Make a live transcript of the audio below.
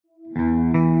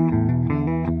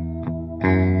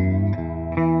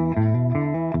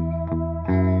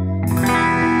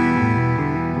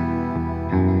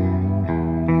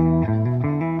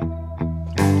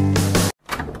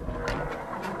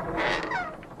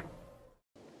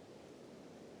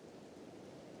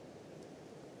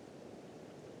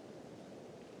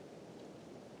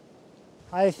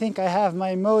I think I have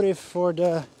my motive for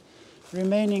the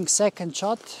remaining second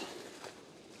shot.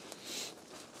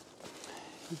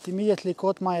 It immediately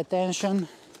caught my attention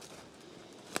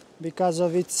because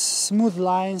of its smooth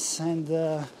lines and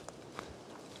the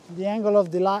angle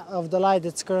of the light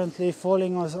that's currently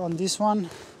falling on this one.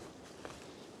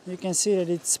 You can see that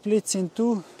it splits in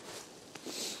two,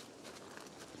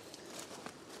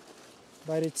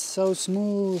 but it's so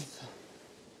smooth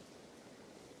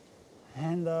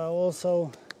and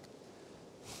also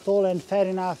tall and fat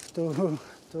enough to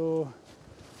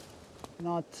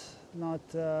not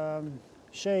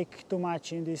shake too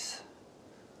much in these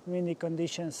windy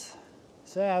conditions.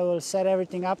 So I will set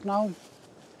everything up now.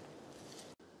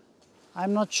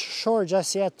 I'm not sure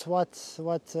just yet what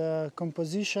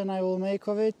composition I will make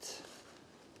of it,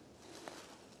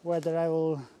 whether I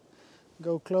will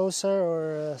go closer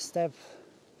or step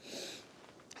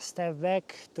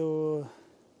back to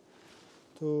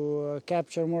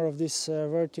capture more of these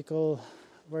vertical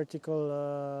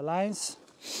lines.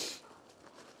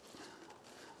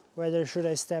 Whether should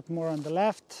I step more on the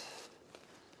left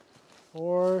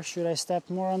or should I step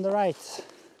more on the right?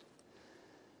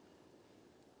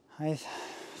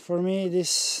 For me,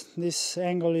 this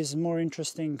angle is more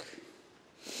interesting.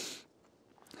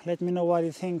 Let me know what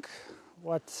you think.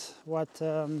 What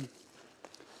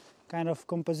kind of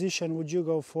composition would you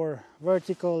go for?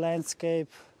 Vertical,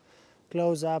 landscape,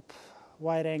 close up,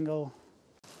 wide angle?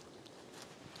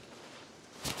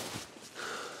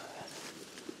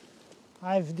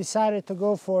 I've decided to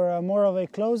go for more of a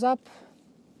close up,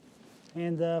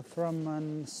 and from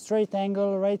a straight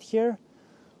angle right here,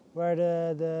 where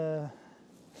the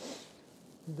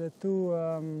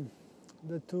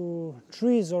two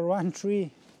trees, or one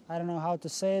tree, I don't know how to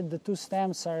say it, the two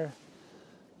stems are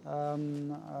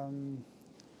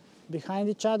behind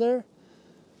each other,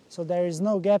 so there is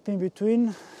no gap in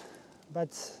between,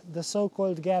 but the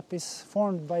so-called gap is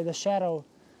formed by the shadow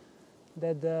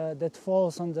that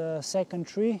falls on the second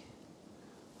tree,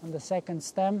 on the second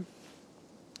stem.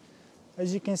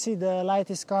 As you can see, the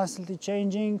light is constantly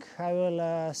changing. I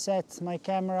will set my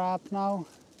camera up now.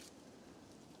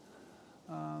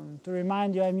 To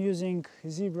remind you, I'm using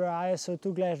Zebra ISO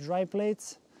 2 glass dry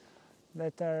plates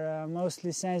that are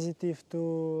mostly sensitive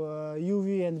to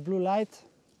UV and blue light.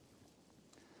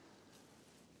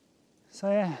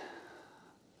 So yeah,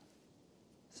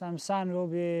 some sun will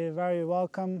be very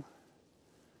welcome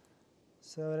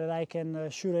so that I can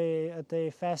shoot at a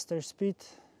faster speed.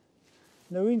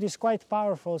 The wind is quite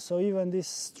powerful, so even this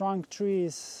strong tree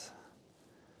is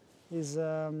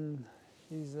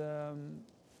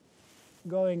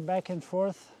going back and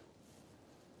forth.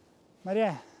 But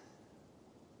yeah,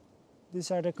 these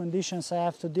are the conditions I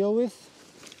have to deal with.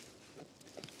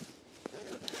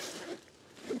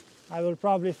 I will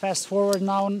probably fast forward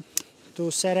now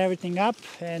to set everything up,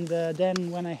 and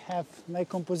then when I have my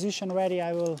composition ready,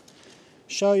 I will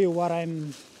show you what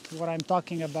I'm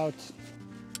talking about.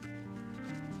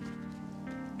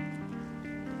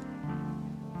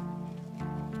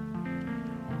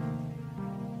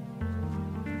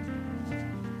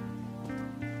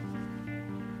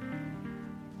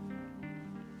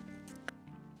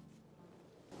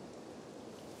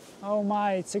 Oh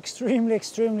my, it's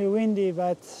extremely windy,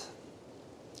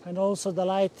 and also the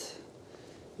light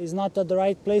is not at the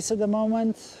right place at the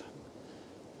moment.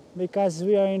 Because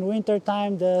we are in winter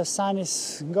time, the sun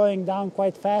is going down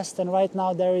quite fast, and right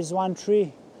now there is one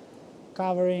tree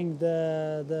covering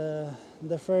the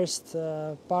first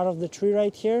part of the tree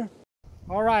right here.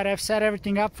 Alright, I've set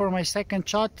everything up for my second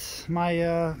shot.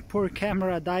 My poor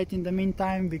camera died in the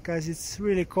meantime because it's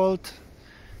really cold.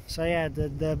 So yeah,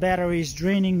 the battery is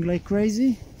draining like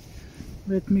crazy.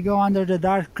 Let me go under the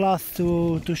dark cloth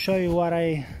to show you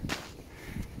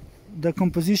the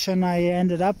composition I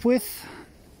ended up with.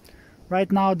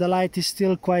 Right now the light is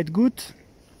still quite good.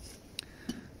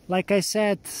 Like I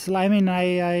said,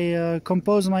 I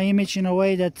compose my image in a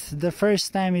way that the first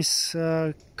stem is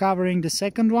covering the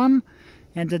second one,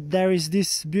 and that there is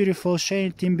this beautiful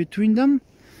shade in between them.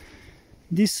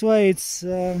 This way it's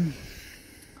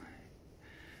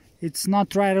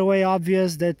not right away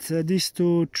obvious that these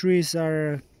two trees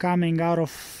are coming out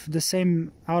of the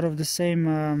same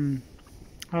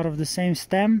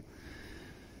stem.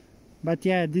 But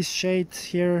yeah, this shade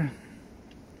here,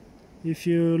 if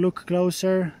you look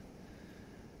closer,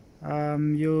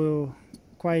 you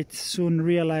quite soon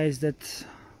realize that,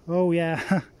 oh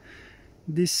yeah,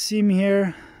 this seam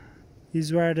here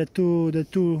is where the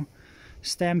two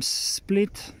stems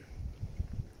split.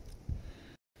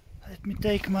 Let me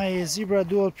take my Zebra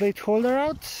dual plate holder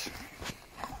out.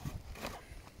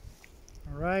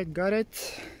 Alright, got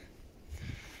it.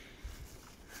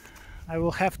 I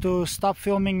will have to stop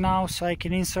filming now so I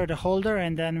can insert the holder,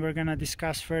 and then we're gonna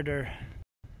discuss further.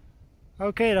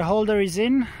 Okay, the holder is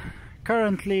in.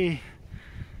 Currently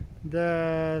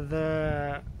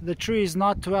the tree is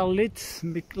not well lit.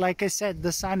 Like I said,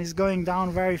 the sun is going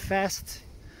down very fast,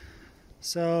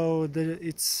 so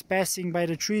it's passing by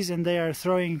the trees and they are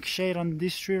throwing shade on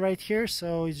this tree right here,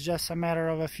 so it's just a matter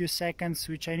of a few seconds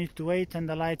which I need to wait, and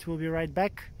the light will be right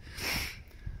back.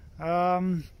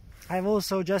 I've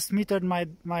also just metered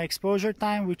my exposure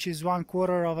time, which is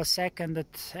 1/4 of a second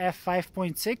at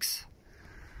f5.6.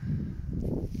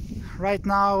 Right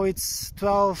now it's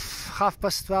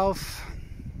 12:30.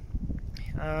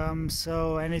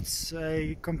 And it's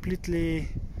a completely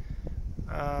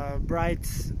bright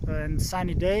and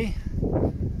sunny day.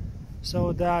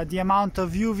 So the amount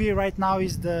of UV right now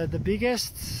is the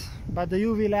biggest, but the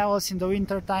UV levels in the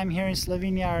winter time here in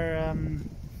Slovenia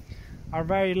are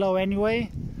very low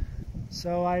anyway.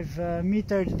 So I've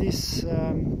metered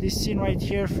this scene right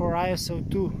here for ISO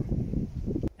 2.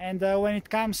 And when it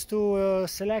comes to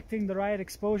selecting the right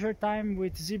exposure time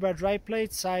with Zebra dry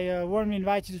plates, I warmly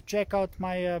invite you to check out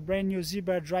my brand new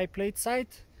Zebra dry plate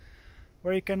site,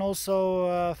 where you can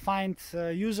also find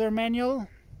user manual.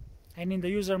 And in the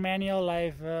user manual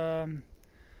I've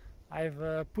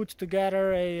put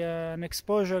together an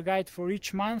exposure guide for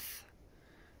each month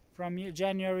from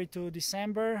January to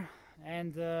December,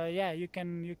 and yeah, you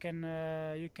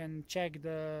can check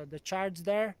the charts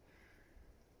there.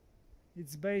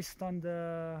 It's based on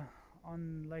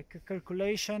like a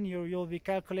calculation. You'll be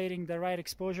calculating the right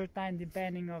exposure time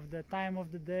depending of the time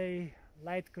of the day,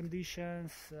 light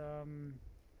conditions,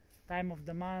 time of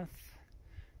the month,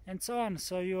 and so on.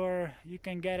 So you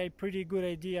can get a pretty good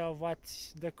idea of what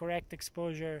the correct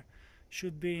exposure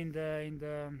should be in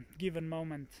the given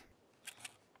moment.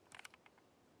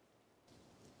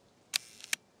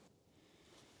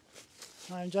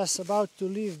 I'm just about to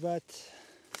leave, but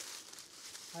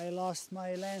I lost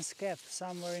my lens cap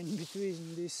somewhere in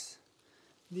between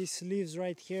these leaves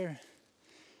right here.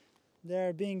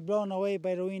 They're being blown away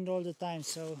by the wind all the time,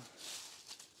 so...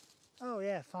 Oh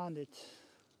yeah, found it.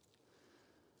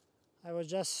 I was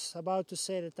just about to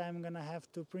say that I'm gonna have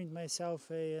to print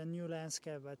myself a new lens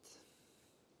cap, but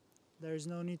there's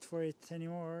no need for it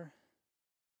anymore.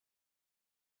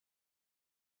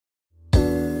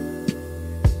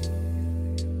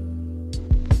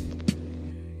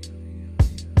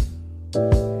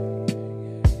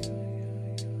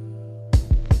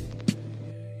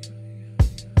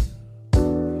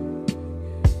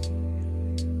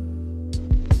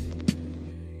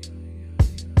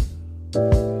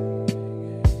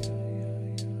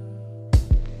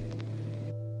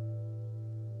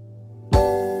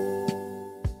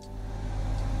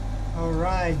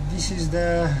 Alright, this is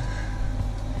the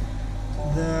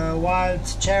wild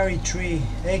cherry tree,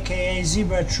 aka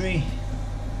zebra tree.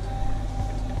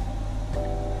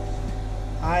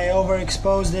 I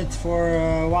overexposed it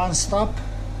for one stop.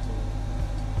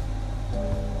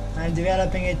 I'm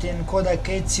developing it in Kodak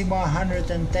 8 Sigma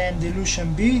 110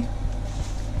 dilution B.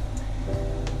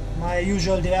 My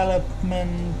usual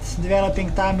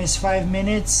developing time is 5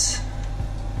 minutes.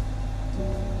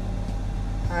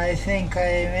 I think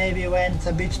I maybe went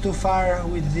a bit too far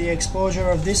with the exposure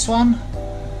of this one.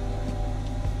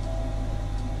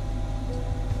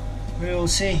 We will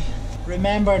see.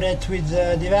 Remember that with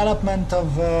the development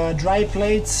of dry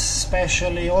plates,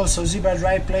 especially also Zebra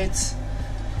dry plates,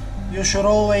 you should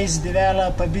always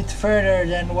develop a bit further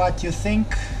than what you think,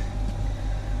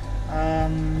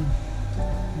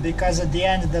 because at the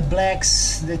end the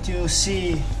blacks that you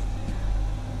see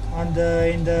on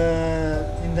in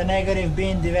the negative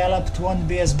being developed won't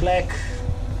be as black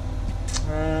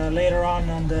later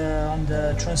on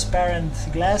the transparent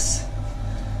glass.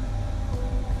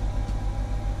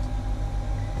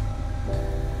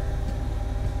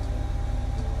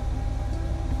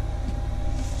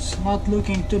 It's not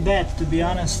looking too bad, to be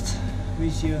honest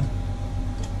with you.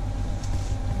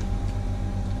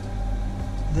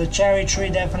 The cherry tree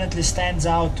definitely stands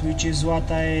out, which is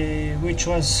which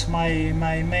was my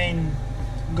main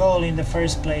goal in the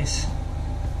first place.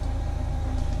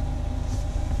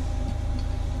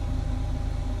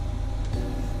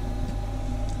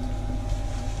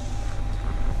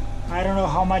 I don't know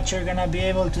how much you're gonna be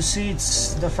able to see.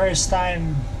 It's the first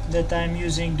time that I'm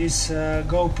using this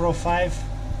GoPro 5,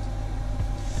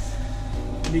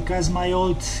 because my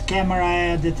old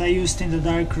camera that I used in the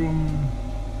darkroom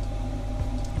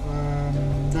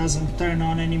doesn't turn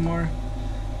on anymore.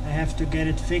 I have to get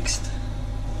it fixed.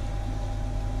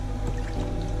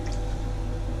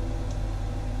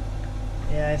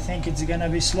 Yeah, I think it's gonna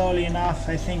be slowly enough.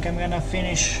 I think I'm gonna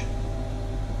finish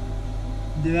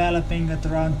developing at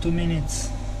around 2 minutes.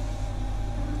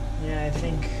 Yeah, I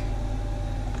think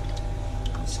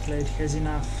this plate has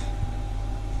enough.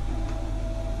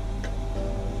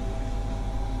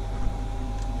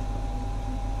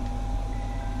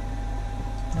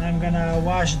 I'm gonna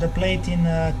wash the plate in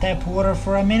tap water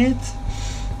for a minute.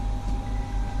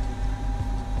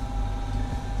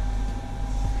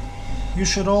 You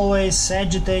should always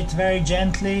agitate very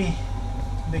gently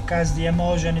because the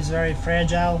emulsion is very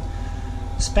fragile,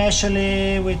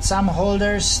 especially with some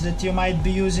holders that you might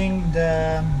be using.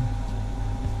 The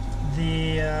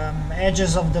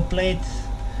edges of the plate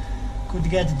could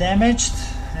get damaged,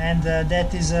 and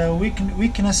that is a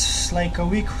weakness, like a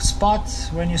weak spot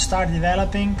when you start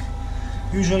developing.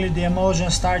 Usually the emulsion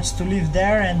starts to live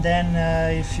there, and then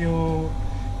if you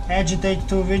agitate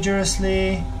too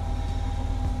vigorously,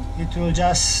 it will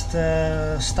just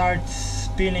start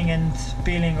peeling and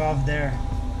peeling off there.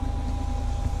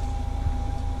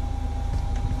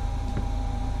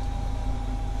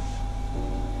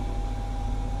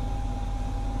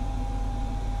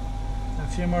 A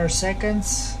few more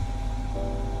seconds.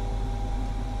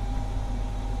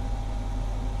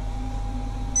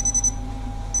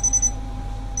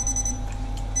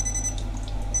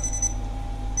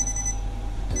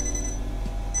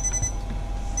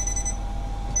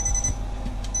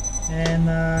 And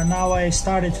now I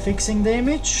started fixing the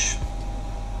image,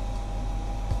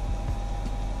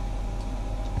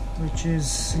 which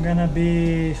is gonna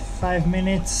be 5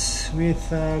 minutes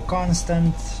with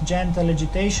constant gentle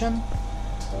agitation.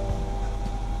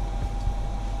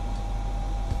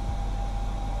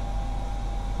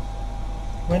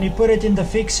 When you put it in the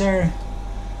fixer,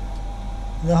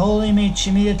 the whole image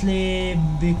immediately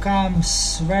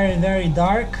becomes very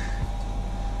dark,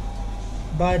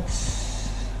 but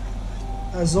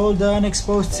as all the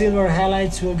unexposed silver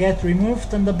highlights will get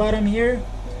removed on the bottom here,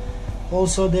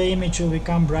 also the image will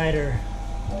become brighter.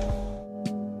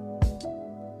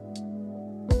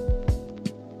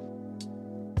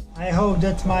 I hope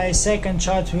that my second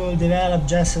shot will develop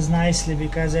just as nicely,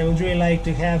 because I would really like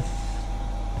to have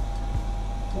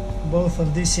both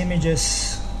of these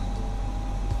images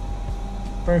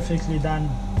perfectly done.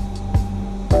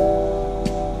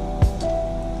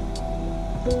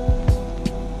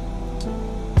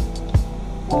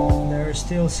 There are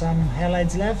still some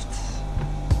highlights left.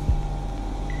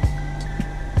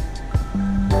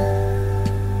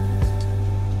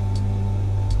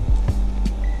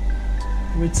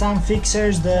 With some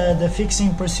fixers the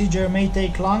fixing procedure may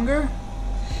take longer,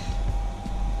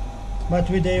 but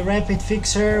with a rapid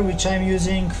fixer, which I'm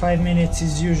using, 5 minutes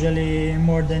is usually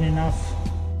more than enough.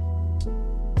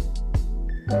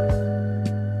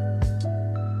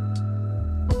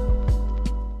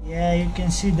 Yeah, you can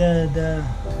see the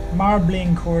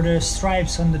marbling or the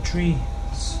stripes on the tree.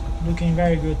 It's looking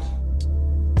very good.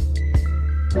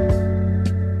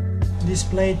 This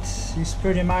plate is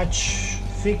pretty much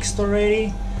fixed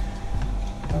already,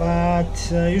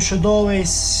 but you should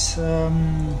always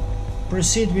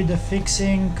proceed with the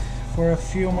fixing for a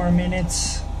few more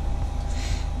minutes,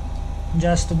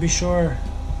 just to be sure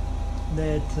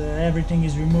that everything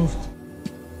is removed.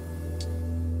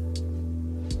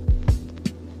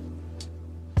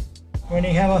 When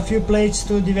you have a few plates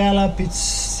to develop,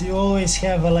 you always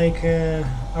have a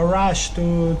rush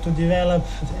to develop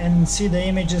and see the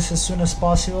images as soon as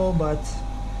possible, but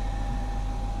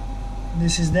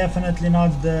this is definitely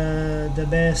not the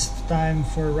best time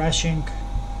for rushing,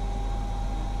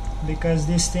 because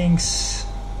these things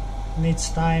needs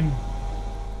time.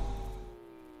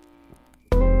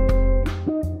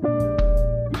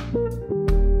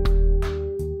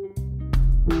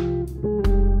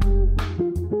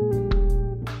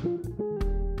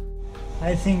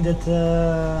 I think that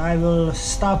I will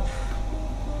stop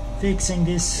fixing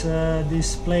this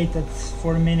plate at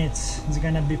 4 minutes. It's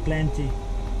gonna be plenty.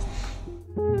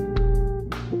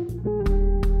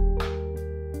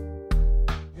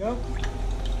 Go.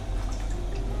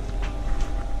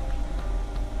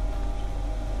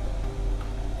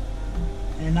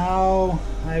 And now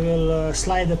I will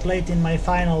slide the plate in my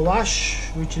final wash,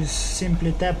 which is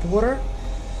simply tap water.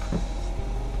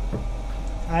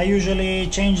 I usually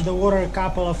change the water a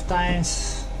couple of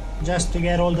times just to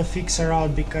get all the fixer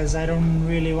out, because I don't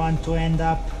really want to end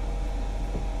up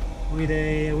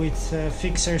with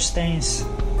fixer stains.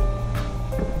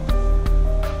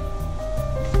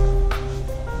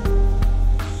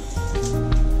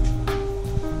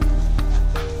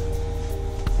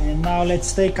 And now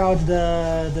let's take out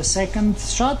the second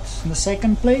shot, the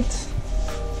second plate.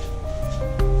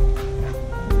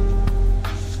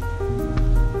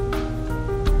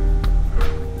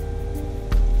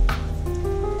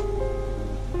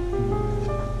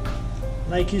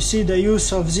 Like you see, the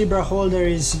use of zebra holder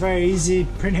is very easy,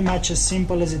 pretty much as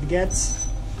simple as it gets.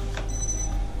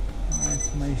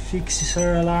 Alright, my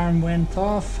fixer alarm went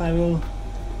off. I will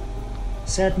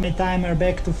set my timer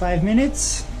back to 5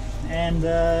 minutes, and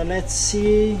let's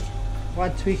see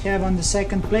what we have on the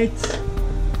second plate.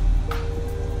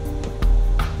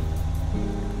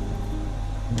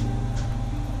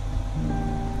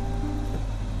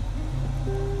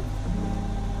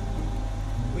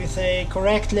 With a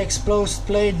correctly exposed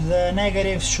plate, the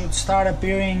negatives should start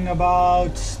appearing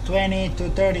about 20 to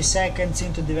 30 seconds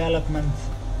into development.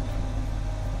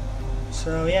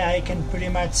 So yeah, I can pretty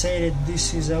much say that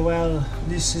this is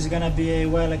gonna be a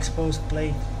well exposed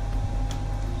plate.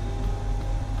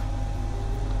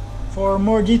 For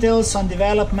more details on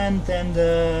development and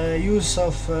use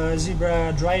of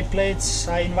zebra dry plates,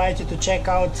 I invite you to check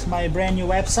out my brand new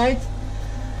website.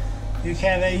 You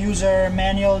have a user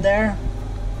manual there.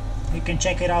 You can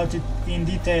check it out in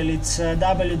detail. It's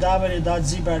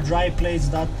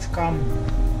www.zebradryplates.com.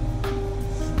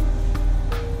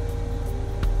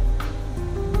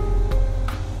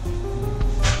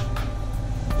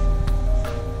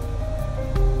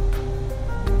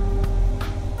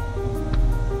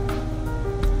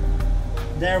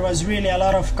 There was really a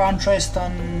lot of contrast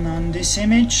on this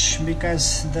image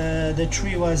because the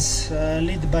tree was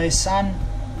lit by sun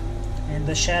and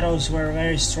the shadows were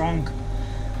very strong.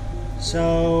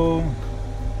 So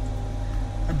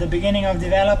at the beginning of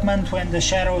development, when the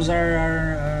shadows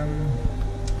are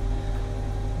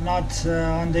not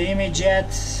on the image yet,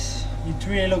 it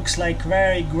really looks like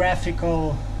very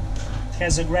graphical. It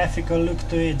has a graphical look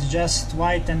to it, just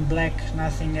white and black,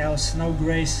 nothing else, no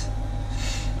grays.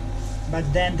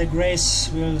 But then the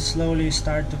grays will slowly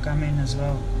start to come in as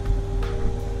well.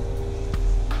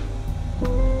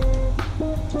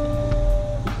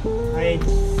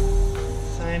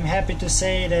 I'm happy to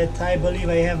say that I believe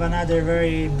I have another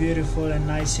very beautiful and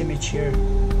nice image here.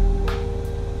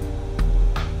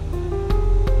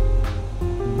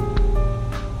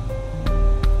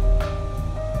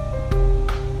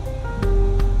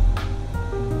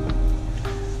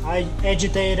 I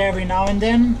agitate every now and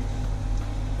then,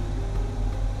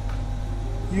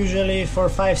 usually for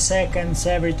 5 seconds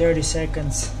every 30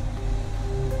 seconds.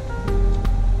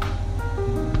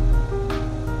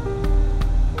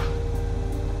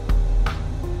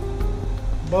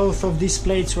 Both of these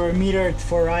plates were metered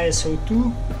for ISO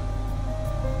 2.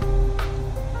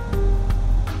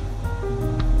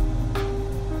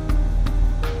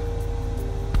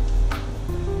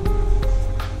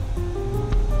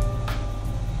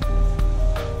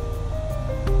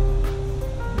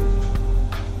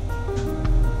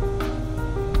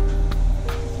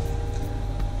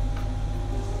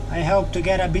 I hope to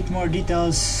get a bit more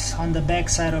details on the back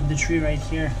side of the tree right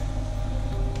here.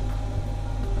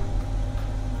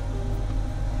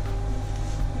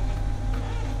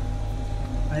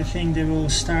 I think they will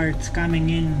start coming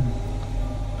in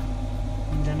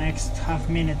the next half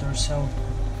minute or so.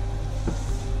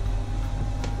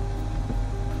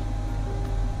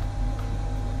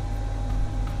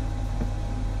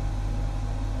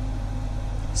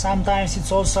 Sometimes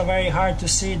it's also very hard to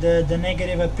see the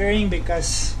negative appearing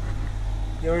because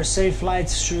your safe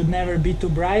lights should never be too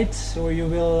bright, or you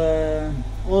will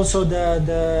also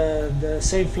the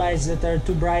safe lights that are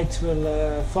too bright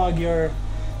will fog your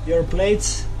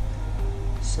plates.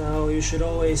 So you should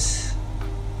always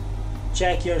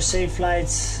check your safe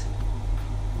lights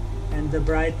and the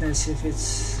brightness. If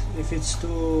it's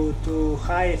too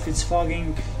high, if it's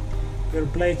fogging your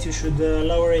plate, you should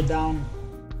lower it down.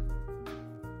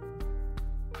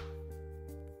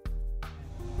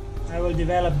 I will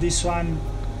develop this one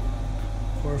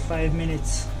for 5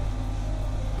 minutes.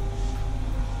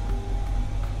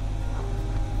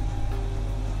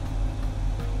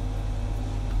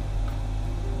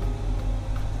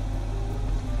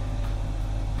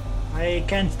 I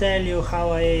can't tell you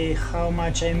how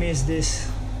much I miss this.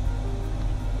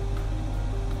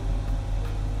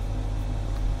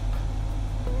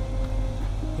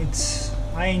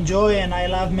 I enjoy and I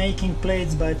love making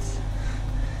plates, but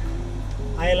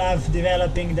I love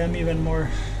developing them even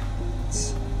more.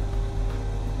 It's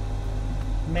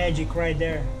magic right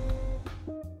there.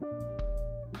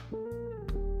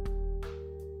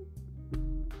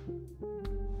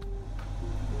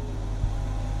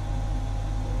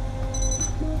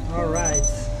 Alright,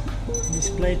 this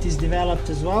plate is developed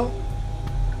as well.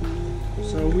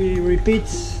 So we repeat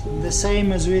the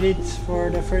same as we did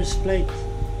for the first plate.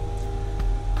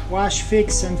 Wash,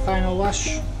 fix, and final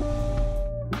wash.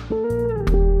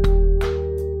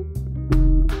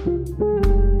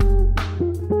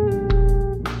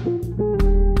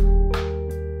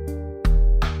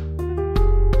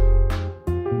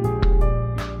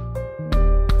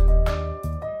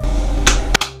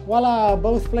 Voila,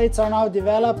 both plates are now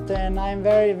developed and I'm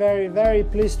very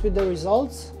pleased with the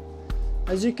results.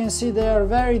 As you can see, they are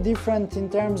very different in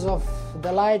terms of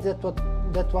the light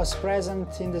that was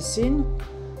present in the scene.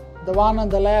 The one on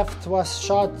the left was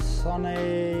shot on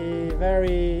in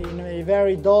a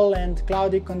very dull and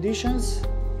cloudy conditions.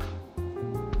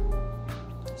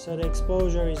 So the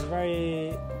exposure is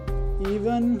very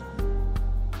even.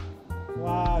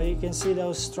 Wow, you can see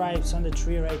those stripes on the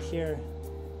tree right here.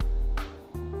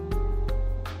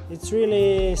 It's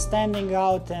really standing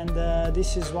out, and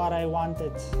this is what I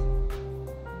wanted.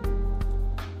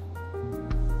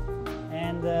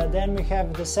 And then we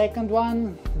have the second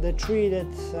one, the tree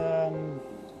that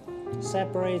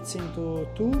separates into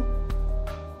two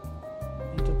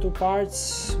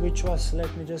parts, which was,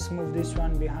 let me just move this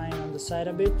one behind on the side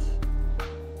a bit,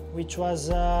 which was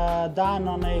done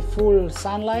on a full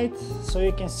sunlight. So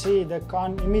you can see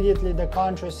immediately the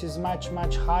contrast is much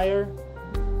higher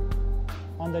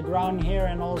on the ground here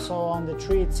and also on the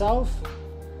tree itself.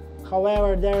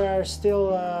 However, there are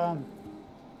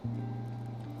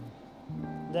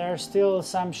still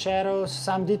some shadows,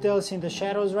 some details in the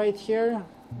shadows right here,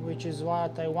 which is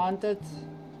what I wanted.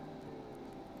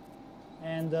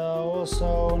 And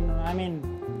also, I mean,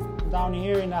 down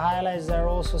here in the highlights there are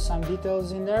also some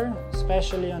details in there,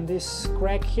 especially on this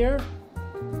crack here.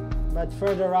 But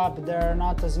further up there are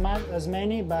not as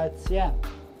many, but yeah.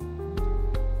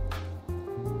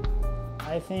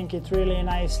 I think it really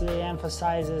nicely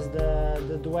emphasizes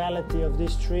the duality of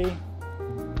this tree.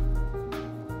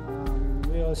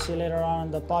 We will see later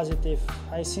on the positive.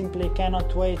 I simply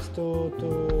cannot wait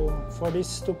for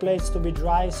these two plates to be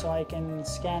dry so I can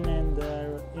scan and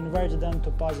invert them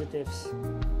to positives.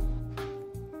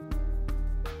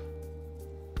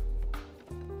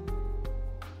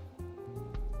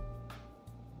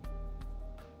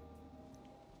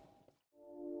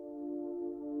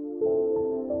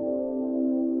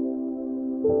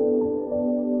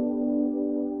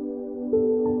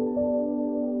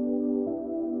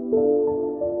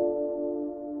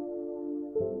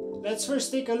 Let's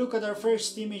first take a look at our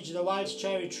first image, the wild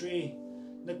cherry tree.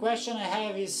 The question I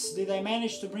have is, did I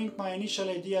manage to bring my initial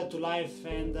idea to life?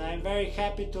 And I'm very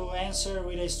happy to answer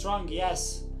with a strong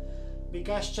yes,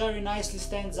 because cherry nicely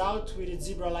stands out with its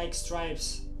zebra-like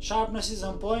stripes. Sharpness is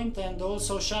on point, and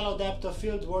also shallow depth of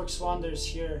field works wonders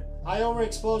here. I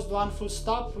overexposed one full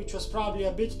stop, which was probably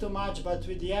a bit too much, but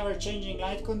with the ever-changing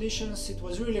light conditions it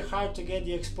was really hard to get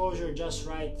the exposure just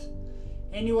right.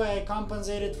 Anyway, I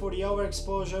compensated for the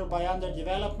overexposure by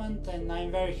underdevelopment, and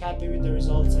I'm very happy with the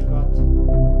results I got.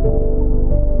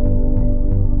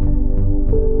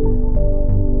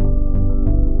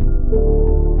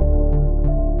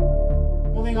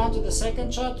 Moving on to the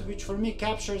second shot, which for me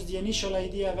captures the initial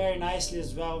idea very nicely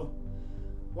as well.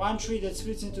 One tree that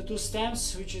splits into two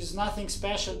stems, which is nothing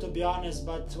special to be honest,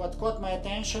 but what caught my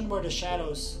attention were the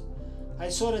shadows. I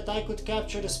saw that I could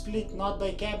capture the split not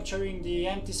by capturing the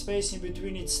empty space in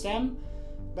between its stem,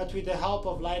 but with the help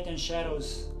of light and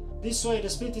shadows. This way the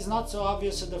split is not so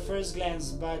obvious at the first glance,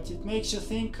 but it makes you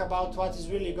think about what is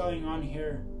really going on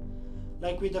here.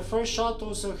 Like with the first shot,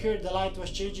 also here the light was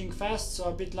changing fast, so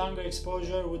a bit longer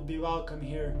exposure would be welcome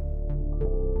here.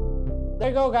 There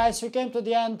you go guys, we came to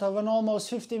the end of an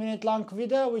almost 50-minute long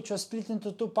video, which was split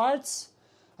into two parts.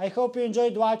 I hope you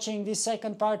enjoyed watching this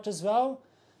second part as well.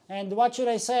 And what should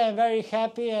I say, I'm very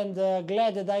happy and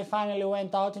glad that I finally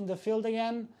went out in the field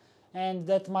again, and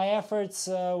that my efforts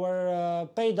were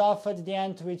paid off at the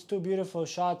end with two beautiful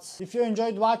shots. If you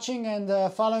enjoyed watching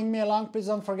and following me along, please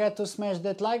don't forget to smash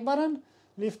that like button,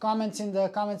 leave comments in the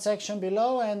comment section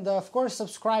below, and of course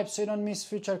subscribe so you don't miss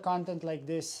future content like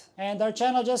this. And our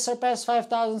channel just surpassed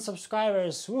 5,000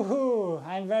 subscribers, woohoo!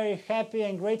 I'm very happy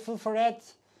and grateful for that.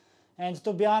 And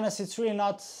to be honest, it's really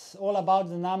not all about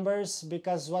the numbers,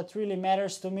 because what really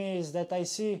matters to me is that I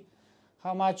see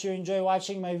how much you enjoy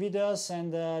watching my videos,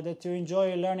 and that you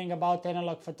enjoy learning about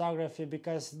analog photography,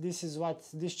 because this is what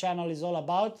this channel is all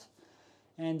about.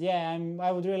 And yeah,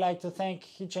 I would really like to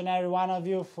thank each and every one of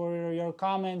you for your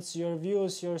comments, your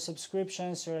views, your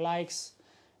subscriptions, your likes,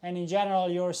 and in general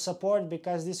your support,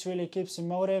 because this really keeps me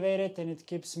motivated and it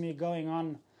keeps me going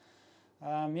on.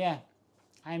 Yeah.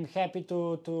 I'm happy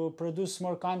to produce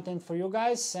more content for you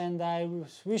guys, and I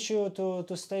wish you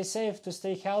to stay safe, to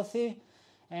stay healthy,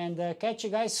 and catch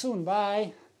you guys soon.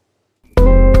 Bye!